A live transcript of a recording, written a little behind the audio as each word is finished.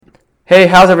Hey,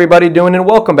 how's everybody doing? And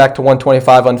welcome back to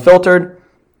 125 Unfiltered.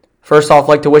 First off, I'd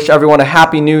like to wish everyone a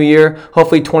happy new year.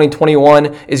 Hopefully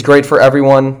 2021 is great for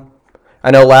everyone.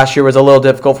 I know last year was a little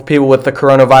difficult for people with the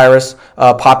coronavirus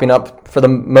popping up for the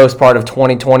most part of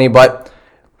 2020, but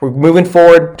we're moving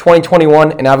forward,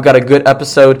 2021, and I've got a good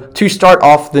episode to start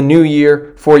off the new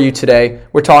year for you today.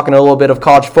 We're talking a little bit of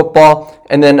college football,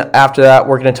 and then after that,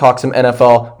 we're going to talk some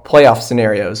NFL playoff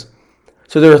scenarios.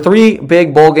 So there are three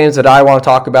big bowl games that I want to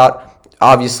talk about.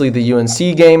 Obviously, the UNC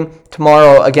game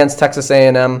tomorrow against Texas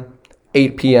A&M,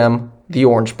 8 p.m., the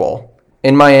Orange Bowl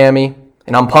in Miami,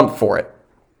 and I'm pumped for it.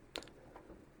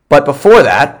 But before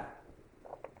that,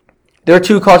 there are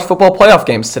two college football playoff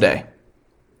games today.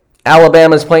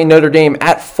 Alabama is playing Notre Dame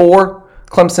at 4.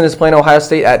 Clemson is playing Ohio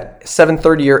State at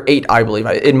 7:30 or 8, I believe.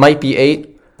 It might be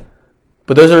 8.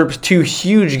 But those are two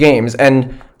huge games.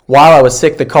 And while I was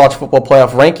sick, the college football playoff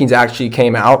rankings actually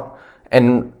came out.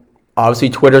 And obviously,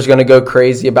 Twitter's going to go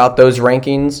crazy about those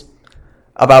rankings,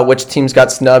 about which teams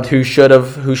got snubbed, who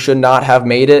should not have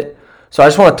made it. So I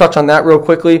just want to touch on that real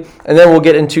quickly, and then we'll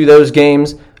get into those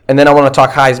games, and then I want to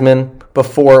talk Heisman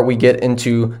before we get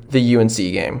into the UNC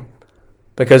game.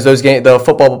 Because the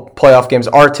football playoff games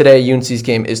are today, UNC's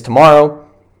game is tomorrow.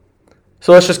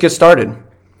 So let's just get started.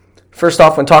 First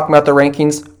off, when talking about the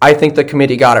rankings, I think the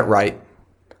committee got it right.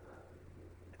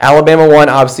 Alabama 1,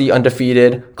 obviously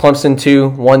undefeated. Clemson 2,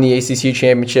 won the ACC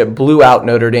championship, blew out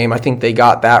Notre Dame. I think they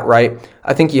got that right.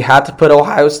 I think you had to put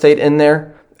Ohio State in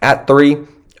there at 3,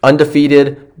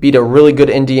 undefeated, beat a really good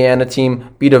Indiana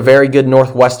team, beat a very good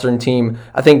Northwestern team.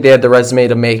 I think they had the resume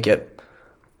to make it.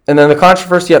 And then the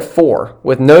controversy at 4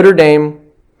 with Notre Dame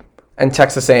and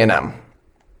Texas A&M.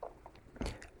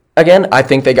 Again, I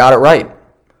think they got it right.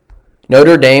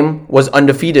 Notre Dame was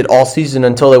undefeated all season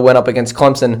until they went up against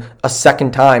Clemson a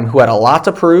second time, who had a lot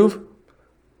to prove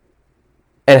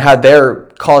and had their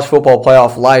college football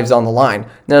playoff lives on the line.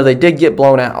 Now, they did get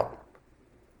blown out.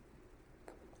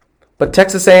 But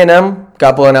Texas A&M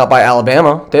got blown out by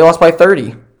Alabama. They lost by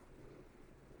 30.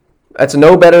 That's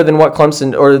no better than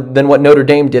what Notre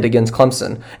Dame did against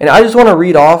Clemson. And I just want to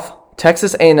read off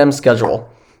Texas A&M's schedule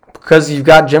because you've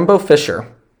got Jimbo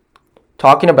Fisher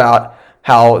talking about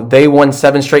how they won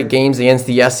 7 straight games against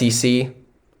the SEC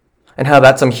and how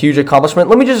that's some huge accomplishment.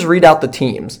 Let me just read out the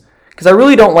teams because I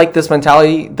really don't like this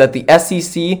mentality that the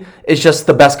SEC is just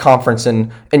the best conference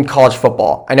in college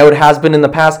football. I know it has been in the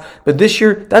past, but this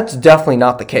year, that's definitely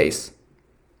not the case.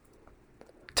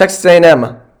 Texas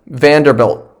A&M,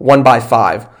 Vanderbilt, won by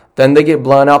 5. Then they get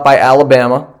blown out by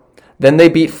Alabama. Then they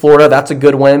beat Florida. That's a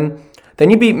good win.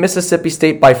 Then you beat Mississippi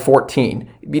State by 14.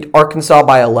 You beat Arkansas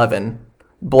by 11.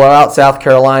 Blow out South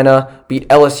Carolina, beat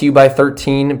LSU by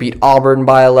 13, beat Auburn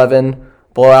by 11,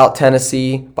 blow out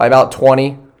Tennessee by about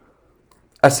 20.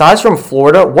 Aside from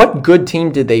Florida, what good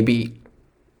team did they beat?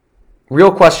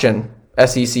 Real question,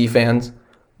 SEC fans.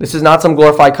 This is not some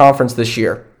glorified conference this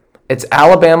year. It's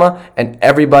Alabama and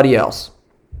everybody else.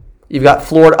 You've got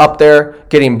Florida up there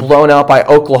getting blown out by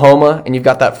Oklahoma, and you've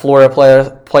got that Florida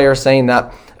player saying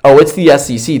that, oh, it's the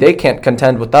SEC. They can't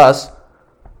contend with us.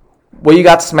 Well, you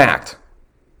got smacked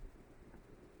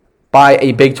by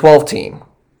a Big 12 team,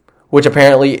 which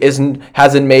apparently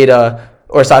hasn't made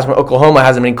aside from Oklahoma,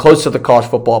 hasn't been close to the college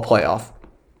football playoff.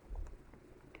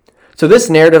 So this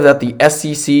narrative that the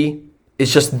SEC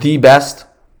is just the best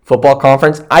football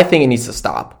conference, I think it needs to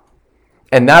stop.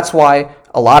 And that's why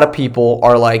a lot of people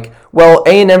are like, well,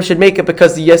 A&M should make it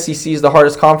because the SEC is the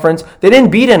hardest conference. They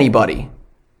didn't beat anybody.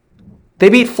 They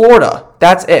beat Florida.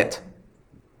 That's it.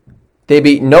 They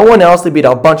beat no one else. They beat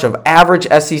a bunch of average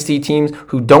SEC teams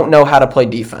who don't know how to play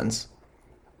defense.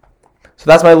 So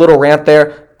that's my little rant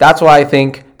there. That's why I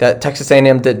think that Texas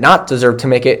A&M did not deserve to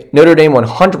make it. Notre Dame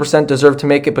 100% deserved to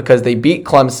make it because they beat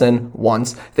Clemson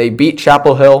once. They beat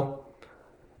Chapel Hill.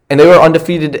 And they were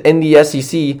undefeated in the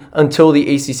SEC until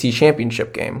the ACC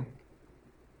championship game.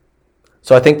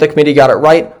 So I think the committee got it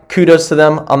right. Kudos to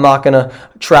them. I'm not going to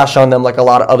trash on them like a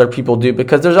lot of other people do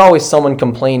because there's always someone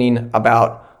complaining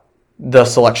about the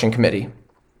selection committee.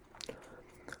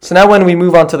 So now when we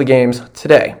move on to the games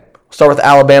today, we'll start with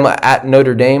Alabama at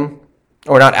Notre Dame,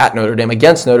 or not at Notre Dame,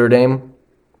 against Notre Dame.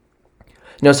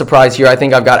 No surprise here. I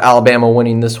think I've got Alabama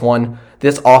winning this one.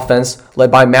 This offense,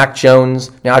 led by Mac Jones,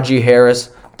 Najee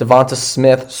Harris, Devonta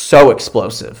Smith, so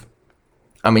explosive.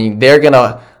 I mean, they're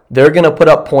gonna put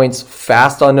up points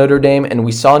fast on Notre Dame, and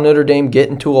we saw Notre Dame get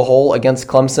into a hole against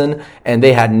Clemson, and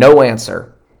they had no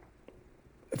answer.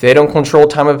 If they don't control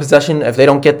time of possession, if they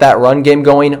don't get that run game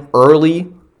going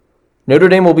early, Notre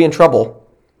Dame will be in trouble.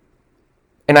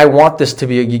 And I want this to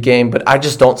be a good game, but I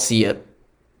just don't see it.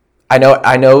 I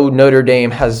know Notre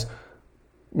Dame has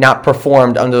not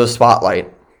performed under the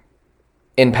spotlight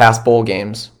in past bowl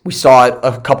games. We saw it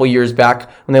a couple years back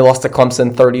when they lost to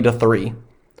Clemson 30-3.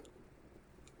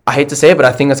 I hate to say it, but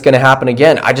I think that's going to happen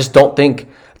again. I just don't think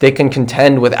they can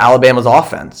contend with Alabama's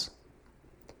offense.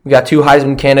 We got 2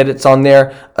 Heisman candidates on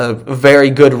there, a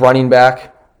very good running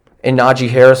back in Najee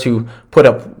Harris, who put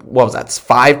up,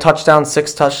 5 touchdowns,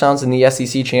 6 touchdowns in the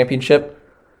SEC championship.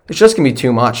 It's just going to be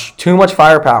too much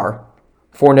firepower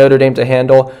for Notre Dame to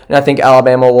handle, and I think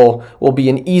Alabama will be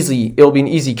an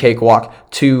easy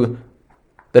cakewalk to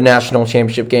the national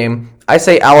championship game. I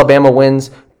say Alabama wins.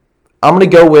 I'm going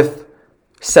to go with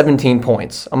 17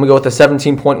 points. I'm going to go with a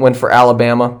 17-point win for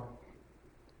Alabama.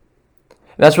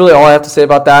 And that's really all I have to say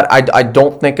about that. I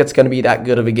don't think it's going to be that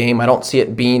good of a game. I don't see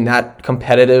it being that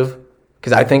competitive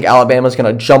because I think Alabama's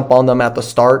going to jump on them at the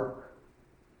start,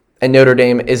 and Notre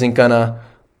Dame isn't going to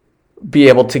be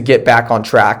able to get back on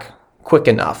track quick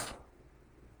enough.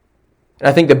 And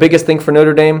I think the biggest thing for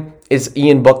Notre Dame is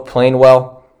Ian Book playing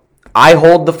well. I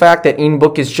hold the fact that Ian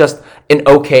Book is just an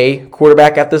okay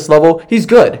quarterback at this level. He's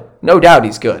good. No doubt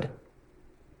he's good.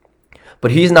 But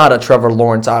he's not a Trevor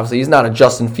Lawrence, obviously. He's not a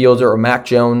Justin Fields or a Mac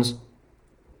Jones.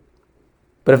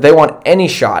 But if they want any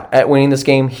shot at winning this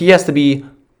game, he has to be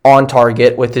on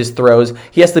target with his throws.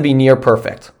 He has to be near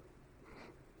perfect.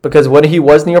 Because when he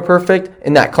was near perfect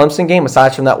in that Clemson game,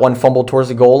 aside from that one fumble towards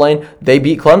the goal line, they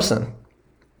beat Clemson.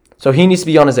 So he needs to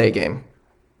be on his A game.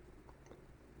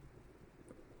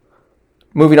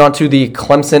 Moving on to the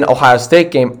Clemson-Ohio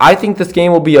State game, I think this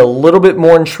game will be a little bit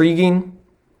more intriguing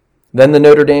than the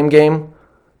Notre Dame game.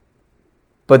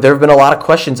 But there have been a lot of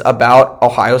questions about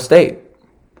Ohio State.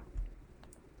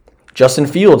 Justin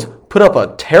Fields put up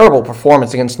a terrible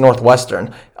performance against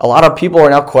Northwestern. A lot of people are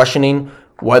now questioning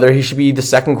whether he should be the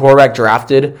second quarterback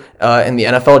drafted in the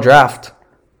NFL draft.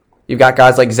 You've got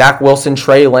guys like Zach Wilson,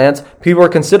 Trey Lance. People are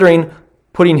considering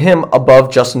putting him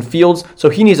above Justin Fields, so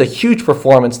he needs a huge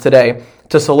performance today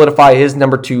to solidify his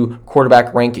number 2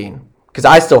 quarterback ranking, because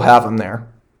I still have him there.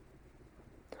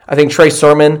 I think Trey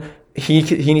Sermon, he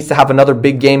needs to have another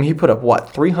big game. He put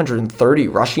up, 330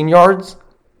 rushing yards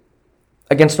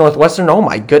against Northwestern? Oh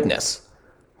my goodness.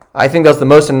 I think that's the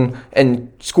most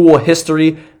in school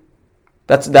history.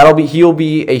 He'll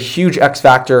be a huge X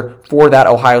factor for that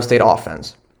Ohio State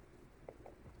offense.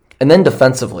 And then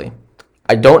defensively,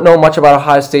 I don't know much about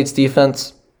Ohio State's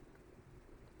defense,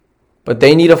 but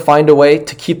they need to find a way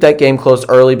to keep that game close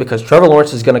early because Trevor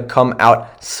Lawrence is going to come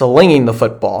out slinging the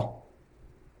football.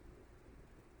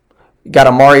 You got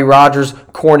Amari Rodgers,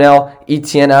 Cornell,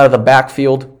 Etienne out of the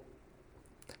backfield.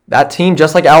 That team,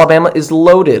 just like Alabama, is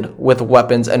loaded with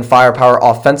weapons and firepower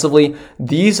offensively.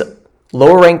 These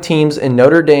lower-ranked teams in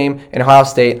Notre Dame and Ohio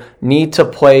State need to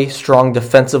play strong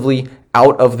defensively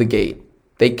out of the gate.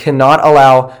 They cannot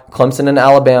allow Clemson and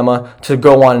Alabama to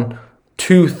go on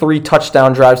 2-3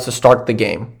 touchdown drives to start the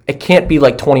game. It can't be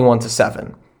like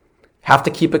 21-7. Have to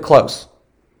keep it close.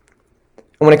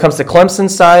 And when it comes to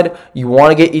Clemson's side, you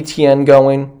want to get Etienne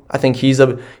going. I think he's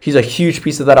a huge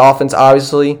piece of that offense,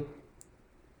 obviously.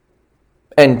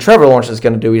 And Trevor Lawrence is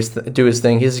going to do his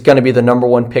thing. He's going to be the number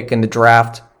 1 pick in the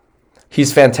draft.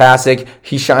 He's fantastic.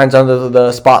 He shines under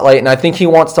the spotlight, and I think he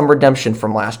wants some redemption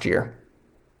from last year.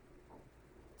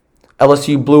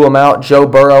 LSU blew him out. Joe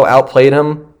Burrow outplayed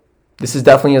him. This is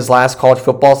definitely his last college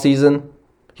football season.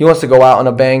 He wants to go out on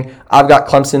a bang. I've got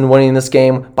Clemson winning this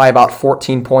game by about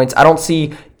 14 points. I don't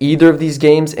see either of these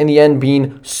games in the end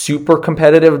being super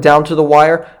competitive down to the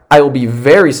wire. I will be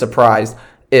very surprised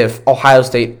if Ohio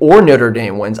State or Notre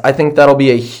Dame wins. I think that'll be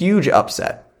a huge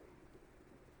upset.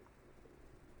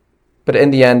 But in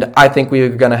the end, I think we're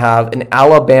going to have an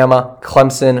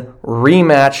Alabama-Clemson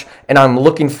rematch, and I'm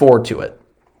looking forward to it.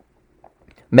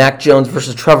 Mac Jones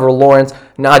versus Trevor Lawrence,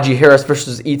 Najee Harris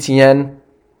versus Etienne,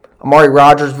 Amari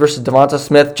Rodgers versus Devonta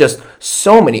Smith. Just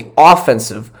so many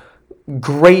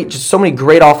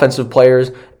great offensive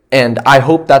players, and I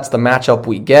hope that's the matchup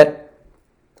we get.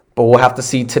 But we'll have to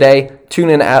see today. Tune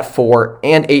in at 4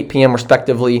 and 8 p.m.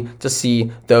 respectively to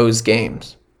see those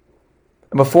games.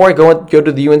 And before I go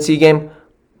to the UNC game,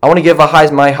 I want to give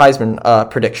my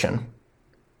Heisman prediction.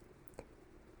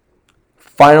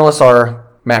 Finalists are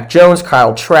Mac Jones,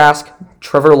 Kyle Trask,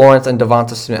 Trevor Lawrence, and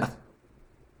Devonta Smith.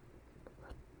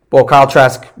 Well, Kyle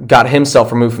Trask got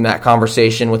himself removed from that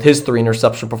conversation with his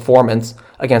 3-interception performance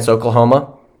against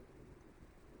Oklahoma.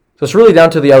 So it's really down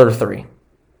to the other 3.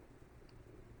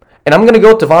 And I'm going to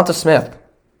go with Devonta Smith.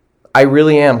 I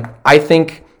really am. I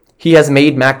think he has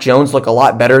made Mac Jones look a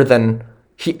lot better than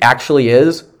he actually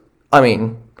is. I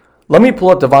mean, let me pull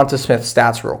up Devonta Smith's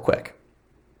stats real quick.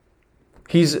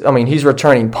 He's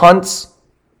returning punts,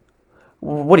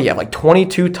 what do you have, like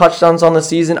 22 touchdowns on the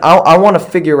season? I want to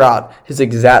figure out his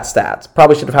exact stats.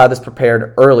 Probably should have had this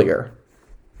prepared earlier.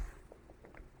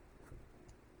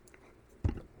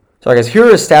 So I guess here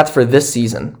are his stats for this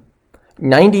season.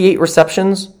 98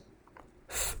 receptions,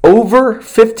 over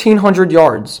 1,500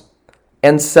 yards,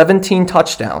 and 17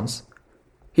 touchdowns.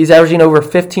 He's averaging over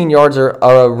 15 yards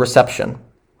a reception.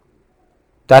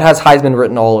 That has Heisman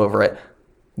written all over it.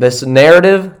 This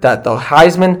narrative that the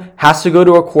Heisman has to go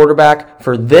to a quarterback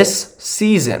for this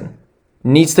season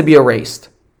needs to be erased.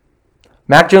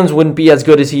 Mac Jones wouldn't be as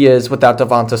good as he is without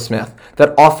Devonta Smith.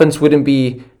 That offense wouldn't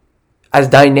be as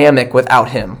dynamic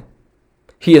without him.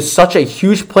 He is such a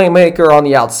huge playmaker on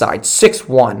the outside,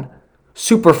 6'1",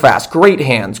 super fast, great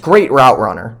hands, great route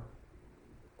runner.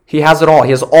 He has it all.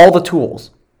 He has all the tools.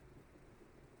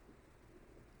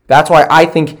 That's why I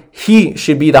think he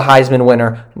should be the Heisman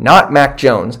winner, not Mac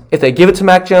Jones. If they give it to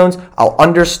Mac Jones, I'll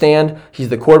understand. He's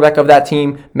the quarterback of that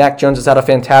team. Mac Jones has had a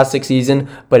fantastic season.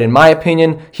 But in my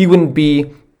opinion, he wouldn't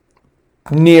be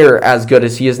near as good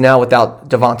as he is now without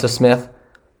Devonta Smith.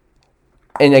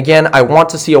 And again, I want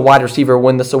to see a wide receiver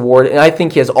win this award, and I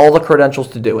think he has all the credentials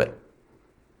to do it.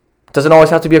 Doesn't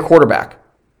always have to be a quarterback.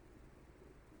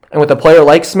 And with a player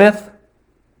like Smith,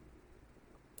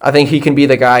 I think he can be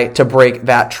the guy to break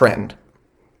that trend.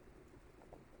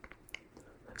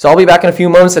 So I'll be back in a few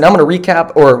moments, and I'm going to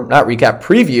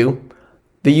preview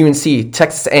the UNC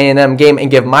Texas A&M game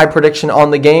and give my prediction on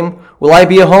the game. Will I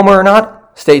be a homer or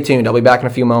not? Stay tuned. I'll be back in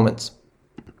a few moments.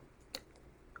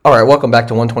 All right, welcome back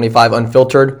to 125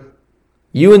 Unfiltered.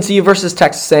 UNC versus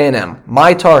Texas A&M.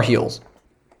 My Tar Heels.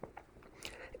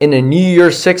 In a New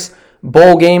Year's 6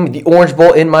 bowl game, the Orange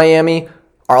Bowl in Miami.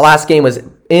 Our last game was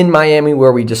in Miami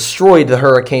where we destroyed the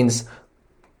Hurricanes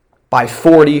by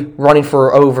 40, running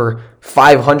for over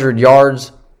 500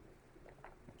 yards.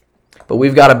 But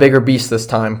we've got a bigger beast this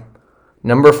time.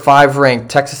 Number 5 ranked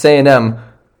Texas A&M,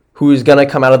 who is going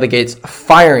to come out of the gates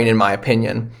firing, in my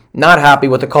opinion. Not happy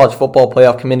with the College Football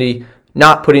Playoff Committee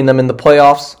not putting them in the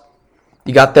playoffs.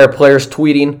 You got their players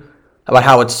tweeting about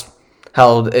how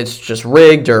it's just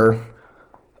rigged or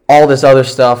all this other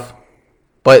stuff.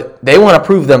 But they want to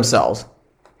prove themselves.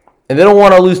 And they don't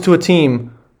want to lose to a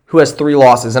team who has 3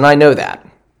 losses, and I know that.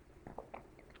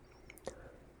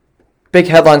 Big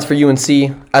headlines for UNC.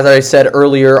 As I said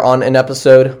earlier on an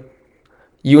episode,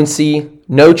 UNC,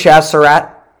 no Chaz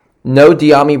Surratt, no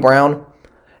Dyami Brown,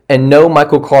 and no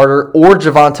Michael Carter or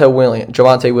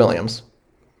Javonte Williams.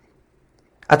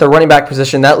 At the running back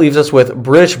position, that leaves us with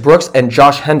British Brooks and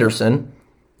Josh Henderson.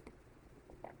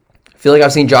 I feel like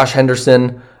I've seen Josh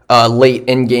Henderson late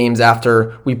in games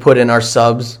after we put in our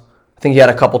subs. I think he had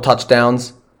a couple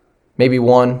touchdowns, maybe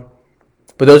one.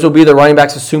 But those will be the running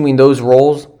backs assuming those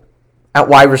roles. At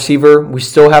wide receiver, we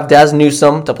still have Daz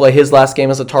Newsome to play his last game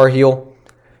as a Tar Heel.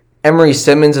 Emery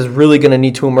Simmons is really going to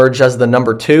need to emerge as the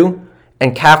number 2.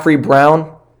 And Caffrey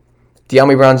Brown,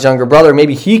 Dyami Brown's younger brother,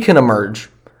 maybe he can emerge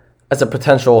as a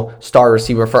potential star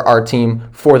receiver for our team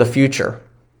for the future.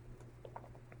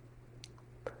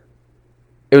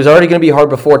 It was already going to be hard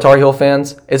before, Tar Heel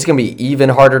fans. It's going to be even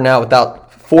harder now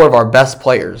without 4 of our best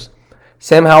players.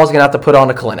 Sam Howell's going to have to put on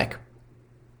a clinic.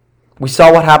 We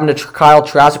saw what happened to Kyle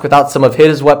Trask without some of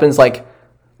his weapons like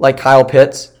Kyle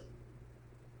Pitts.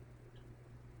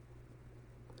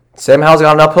 Sam Howell's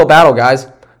got an uphill battle, guys.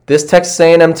 This Texas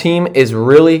A&M team is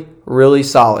really, really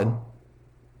solid.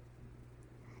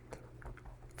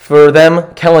 For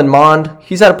them, Kellen Mond,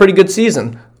 he's had a pretty good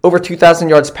season. Over 2,000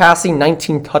 yards passing,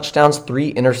 19 touchdowns,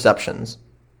 3 interceptions.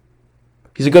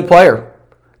 He's a good player.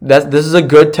 This is a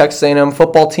good Texas A&M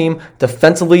football team.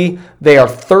 Defensively, they are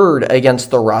 3rd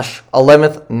against the rush,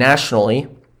 11th nationally.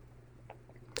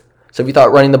 So if you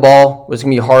thought running the ball was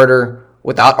going to be harder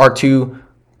without our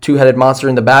two-headed monster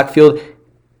in the backfield,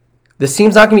 this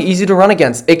team's not going to be easy to run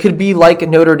against. It could be like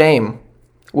Notre Dame,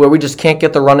 where we just can't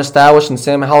get the run established and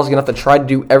Sam Howell's going to have to try to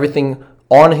do everything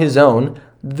on his own.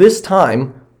 This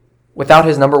time, without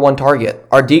his number 1 target,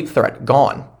 our deep threat,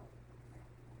 gone.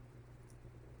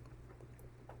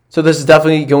 So this is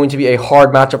definitely going to be a hard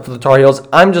matchup for the Tar Heels.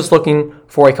 I'm just looking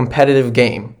for a competitive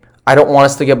game. I don't want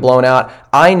us to get blown out.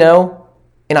 I know,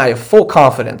 and I have full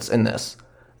confidence in this.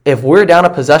 If we're down a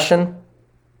possession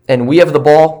and we have the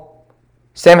ball,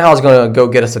 Sam Howell's going to go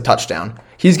get us a touchdown.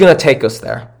 He's going to take us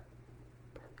there.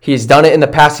 He's done it in the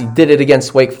past. He did it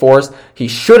against Wake Forest. He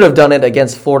should have done it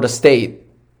against Florida State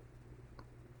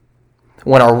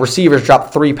when our receivers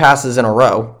dropped 3 passes in a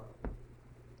row.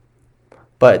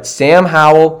 But Sam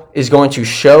Howell is going to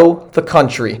show the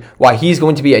country why he's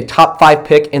going to be a top 5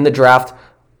 pick in the draft.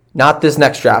 Not this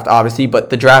next draft, obviously,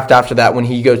 but the draft after that when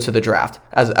he goes to the draft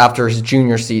after his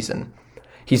junior season.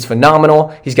 He's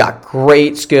phenomenal. He's got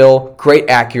great skill, great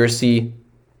accuracy.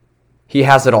 He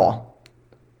has it all.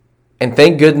 And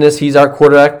thank goodness he's our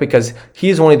quarterback, because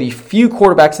he's one of the few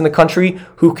quarterbacks in the country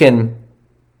who can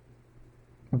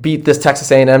beat this Texas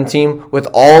A&M team with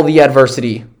all the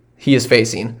adversity he is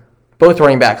facing. Both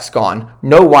running backs gone.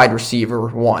 No wide receiver,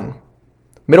 one.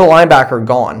 Middle linebacker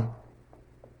gone.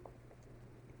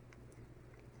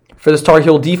 For this Tar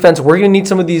Heel defense, we're going to need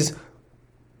some of these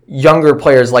younger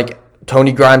players like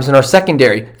Tony Grimes in our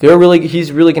secondary.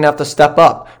 He's really going to have to step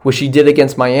up, which he did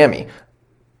against Miami.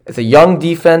 It's a young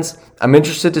defense. I'm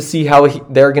interested to see how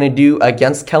they're going to do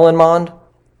against Kellen Mond.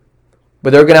 But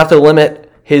they're going to have to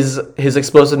limit his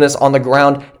explosiveness on the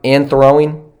ground and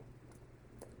throwing.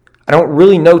 I don't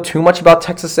really know too much about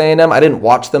Texas A&M. I didn't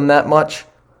watch them that much.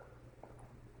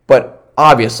 But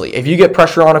obviously, if you get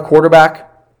pressure on a quarterback,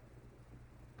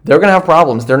 they're going to have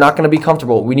problems. They're not going to be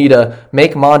comfortable. We need to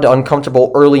make Mond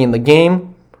uncomfortable early in the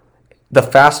game. The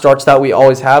fast starts that we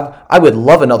always have. I would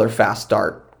love another fast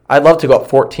start. I'd love to go up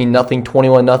 14-0,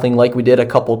 21-0 like we did a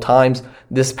couple times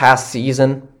this past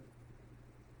season.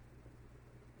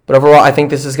 But overall, I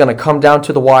think this is going to come down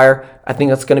to the wire. I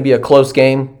think it's going to be a close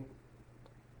game.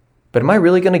 But am I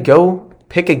really going to go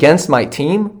pick against my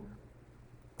team?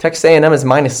 Texas A&M is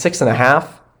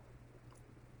 -6.5.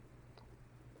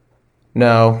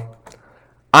 No.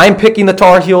 I'm picking the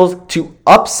Tar Heels to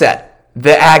upset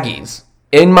the Aggies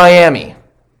in Miami.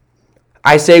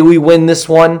 I say we win this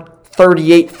one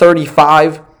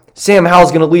 38-35. Sam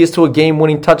Howell's going to lead us to a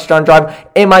game-winning touchdown drive.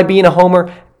 Am I being a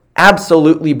homer?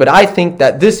 Absolutely, but I think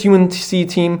that this UNC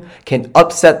team can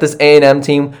upset this A&M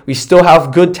team. We still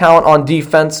have good talent on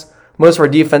defense. Most of our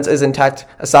defense is intact,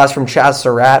 aside from Chaz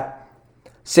Surratt.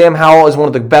 Sam Howell is one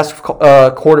of the best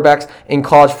quarterbacks in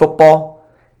college football.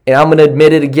 And I'm going to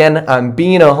admit it again, I'm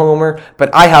being a homer,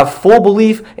 but I have full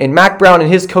belief in Mack Brown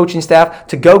and his coaching staff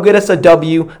to go get us a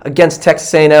W against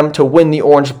Texas A&M to win the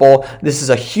Orange Bowl. This is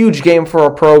a huge game for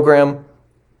our program,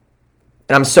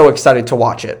 and I'm so excited to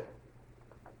watch it.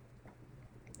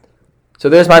 So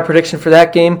there's my prediction for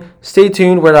that game. Stay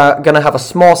tuned. We're going to have a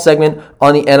small segment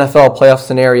on the NFL playoff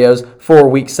scenarios for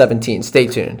Week 17. Stay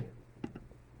tuned.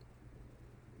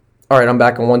 All right, I'm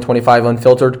back on 125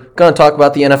 Unfiltered. Going to talk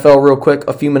about the NFL real quick.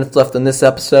 A few minutes left in this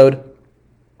episode.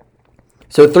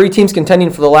 So 3 teams contending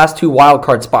for the last 2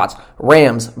 wildcard spots.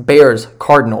 Rams, Bears,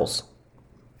 Cardinals.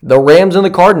 The Rams and the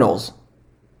Cardinals,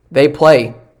 they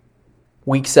play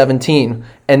Week 17.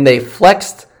 And they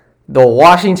flexed the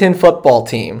Washington football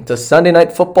team to Sunday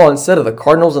Night Football instead of the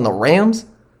Cardinals and the Rams?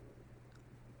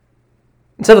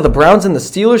 Instead of the Browns and the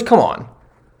Steelers? Come on.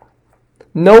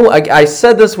 No, I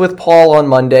said this with Paul on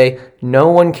Monday. No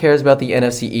one cares about the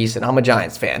NFC East, and I'm a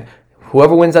Giants fan.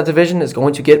 Whoever wins that division is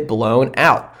going to get blown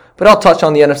out. But I'll touch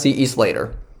on the NFC East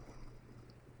later.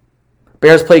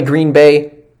 Bears play Green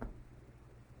Bay,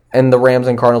 and the Rams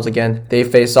and Cardinals again. They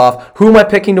face off. Who am I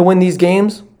picking to win these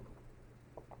games?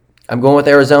 I'm going with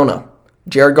Arizona.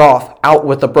 Jared Goff out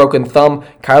with a broken thumb.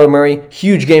 Kyler Murray,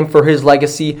 huge game for his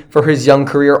legacy, for his young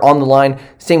career on the line.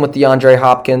 Same with DeAndre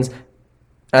Hopkins.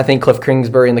 I think Cliff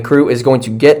Kingsbury and the crew is going to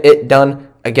get it done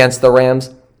against the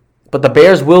Rams. But the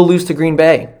Bears will lose to Green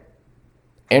Bay.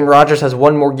 Aaron Rodgers has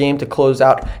one more game to close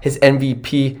out his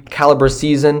MVP caliber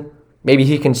season. Maybe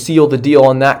he can seal the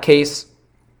deal in that case.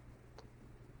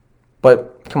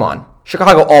 But come on.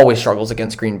 Chicago always struggles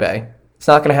against Green Bay. It's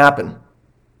not going to happen.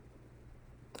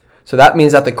 So that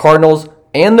means that the Cardinals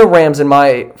and the Rams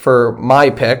for my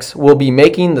picks will be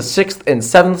making the 6th and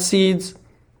 7th seeds.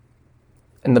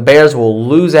 And the Bears will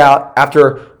lose out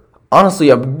after, honestly,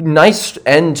 a nice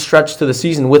end stretch to the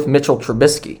season with Mitchell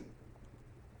Trubisky.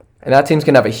 And that team's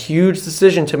going to have a huge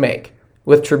decision to make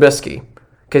with Trubisky.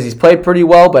 Because he's played pretty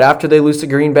well, but after they lose to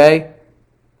Green Bay,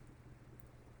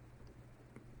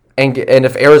 and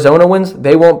if Arizona wins,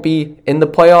 they won't be in the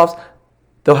playoffs.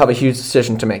 They'll have a huge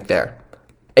decision to make there.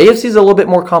 AFC is a little bit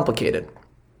more complicated.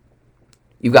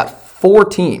 You've got 4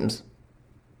 teams.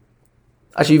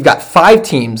 Actually, you've got 5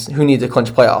 teams who need to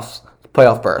clinch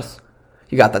playoff berths.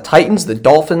 You got the Titans, the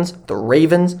Dolphins, the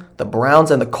Ravens, the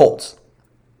Browns, and the Colts.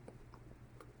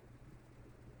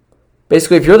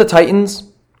 Basically, if you're the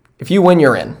Titans, if you win,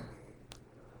 you're in.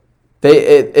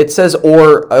 It says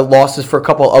or losses for a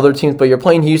couple other teams, but you're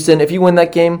playing Houston. If you win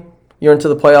that game, you're into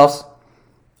the playoffs.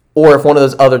 Or if one of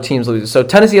those other teams loses. So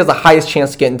Tennessee has the highest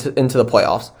chance to get into the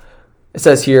playoffs. It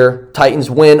says here, Titans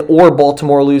win, or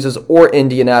Baltimore loses, or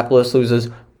Indianapolis loses,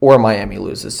 or Miami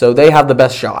loses. So they have the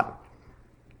best shot.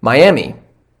 Miami,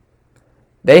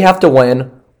 they have to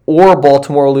win, or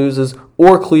Baltimore loses,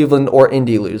 or Cleveland or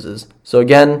Indy loses. So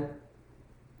again,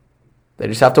 they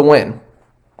just have to win,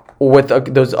 or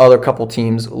with those other couple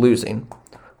teams losing.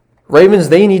 Ravens,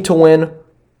 they need to win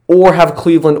or have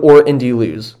Cleveland or Indy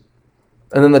lose.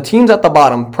 And then the teams at the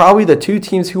bottom, probably the two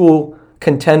teams who will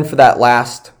contend for that the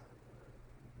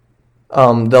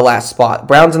last spot,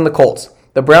 Browns and the Colts.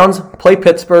 The Browns play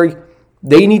Pittsburgh.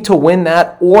 They need to win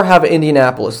that or have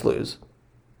Indianapolis lose.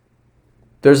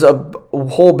 There's a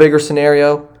whole bigger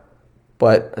scenario,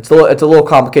 but it's a little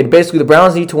complicated. Basically, the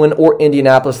Browns need to win or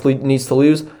Indianapolis needs to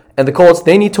lose. And the Colts,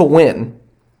 they need to win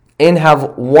and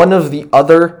have one of the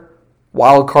other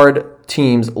wild card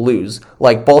teams lose,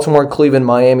 like Baltimore, Cleveland,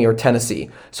 Miami, or Tennessee.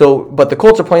 But the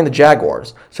Colts are playing the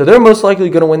Jaguars, so they're most likely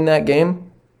going to win that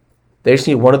game. They just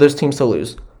need one of those teams to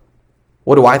lose.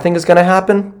 What do I think is going to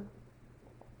happen?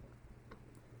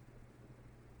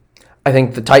 I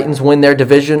think the Titans win their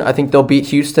division. I think they'll beat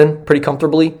Houston pretty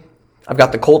comfortably. I've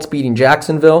got the Colts beating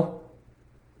Jacksonville.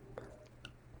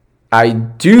 I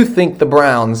do think the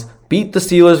Browns beat the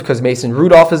Steelers because Mason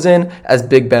Rudolph is in, as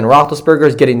Big Ben Roethlisberger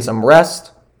is getting some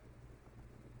rest.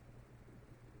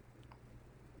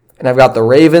 And I've got the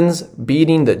Ravens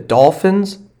beating the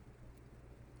Dolphins.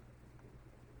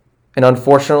 And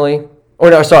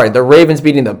the Ravens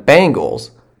beating the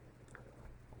Bengals.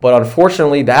 But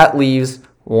unfortunately, that leaves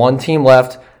one team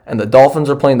left, and the Dolphins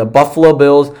are playing the Buffalo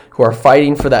Bills, who are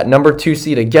fighting for that number 2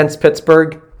 seed against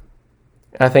Pittsburgh.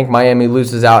 And I think Miami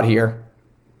loses out here.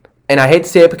 And I hate to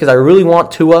say it because I really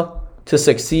want Tua to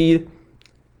succeed.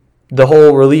 The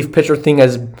whole relief pitcher thing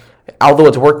although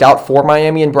it's worked out for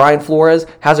Miami and Brian Flores,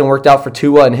 hasn't worked out for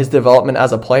Tua and his development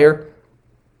as a player.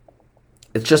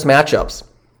 It's just matchups.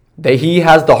 He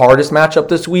has the hardest matchup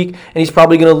this week, and he's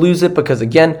probably going to lose it because,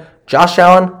 again, Josh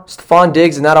Allen, Stephon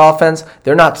Diggs, and that offense,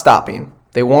 they're not stopping.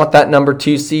 They want that number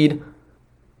 2 seed.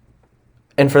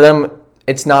 And for them,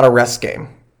 it's not a rest game.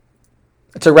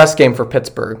 It's a rest game for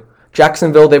Pittsburgh.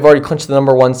 Jacksonville, they've already clinched the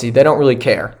number 1 seed. They don't really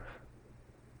care.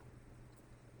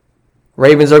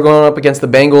 Ravens are going up against the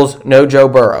Bengals. No Joe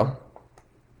Burrow.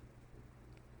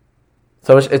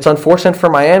 So it's unfortunate for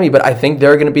Miami, but I think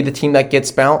they're going to be the team that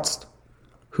gets bounced.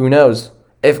 Who knows?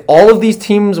 If all of these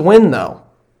teams win, though,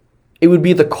 it would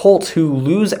be the Colts who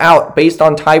lose out based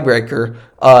on tiebreaker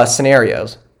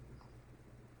scenarios.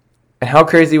 And how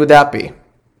crazy would that be?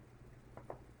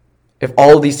 If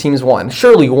all of these teams won.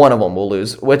 Surely one of them will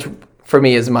lose, which for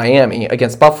me is Miami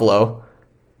against Buffalo.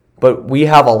 But we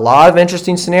have a lot of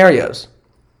interesting scenarios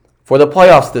for the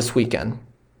playoffs this weekend.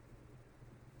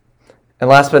 And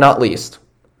last but not least,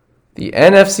 the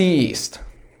NFC East.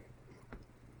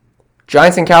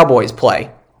 Giants and Cowboys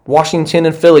play. Washington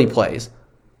and Philly plays.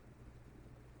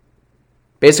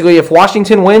 Basically, if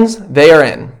Washington wins, they are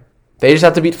in. They just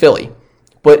have to beat Philly.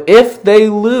 But if they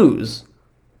lose,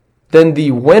 then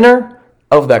the winner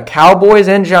of the Cowboys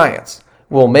and Giants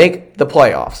will make the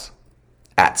playoffs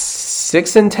at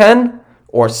 6-10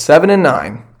 or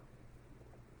 7-9.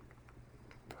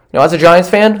 Now, as a Giants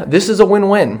fan, this is a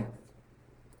win-win.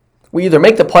 We either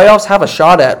make the playoffs, have a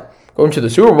shot at going to the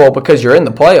Super Bowl because you're in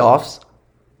the playoffs.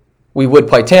 We would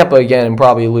play Tampa again and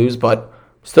probably lose, but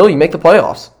still, you make the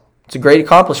playoffs. It's a great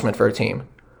accomplishment for a team.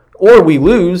 Or we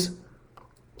lose,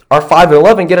 are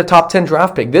 5-11, get a top 10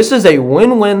 draft pick. This is a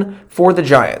win-win for the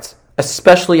Giants,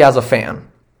 especially as a fan.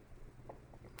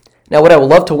 Now, would I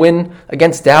love to win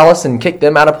against Dallas and kick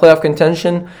them out of playoff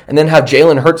contention and then have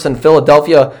Jalen Hurts and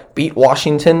Philadelphia beat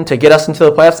Washington to get us into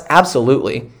the playoffs?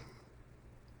 Absolutely.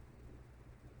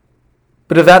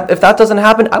 But if that doesn't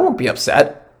happen, I won't be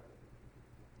upset.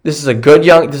 This is a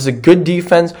good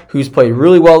defense who's played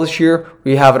really well this year.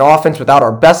 We have an offense without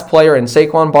our best player in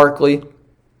Saquon Barkley.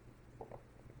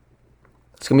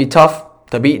 It's going to be tough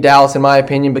to beat Dallas, in my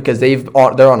opinion, because they're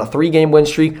on a 3-game win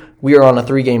streak. We are on a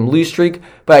 3-game lose streak.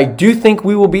 But I do think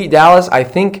we will beat Dallas. I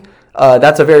think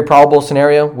that's a very probable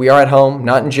scenario. We are at home,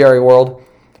 not in Jerry World.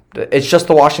 It's just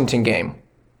the Washington game.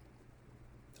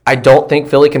 I don't think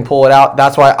Philly can pull it out.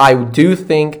 That's why I do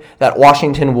think that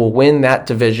Washington will win that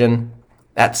division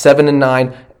at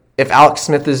 7-9. If Alex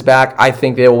Smith is back, I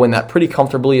think they will win that pretty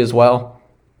comfortably as well.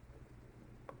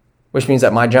 Which means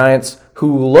that my Giants,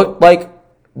 who looked like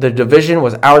the division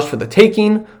was ours for the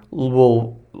taking,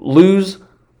 will lose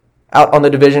out on the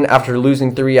division after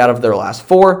losing 3 out of their last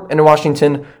 4. And in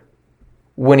Washington,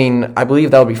 winning, I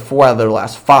believe that would be 4 out of their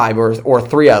last 5 or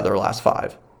 3 out of their last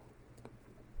 5.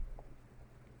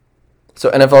 So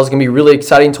NFL is going to be really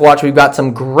exciting to watch. We've got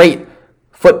some great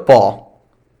football.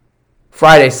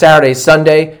 Friday, Saturday,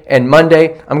 Sunday, and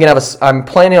Monday. I'm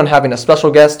planning on having a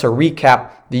special guest to recap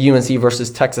the UNC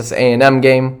versus Texas A&M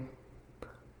game.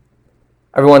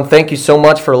 Everyone, thank you so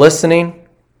much for listening.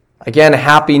 Again,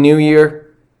 Happy New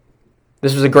Year.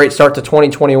 This was a great start to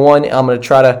 2021. I'm going to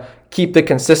try to keep the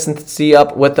consistency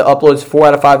up with the uploads. 4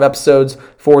 out of 5 episodes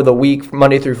for the week,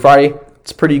 Monday through Friday.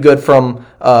 It's pretty good for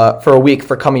a week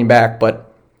for coming back.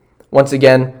 But once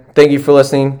again, thank you for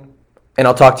listening, and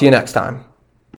I'll talk to you next time.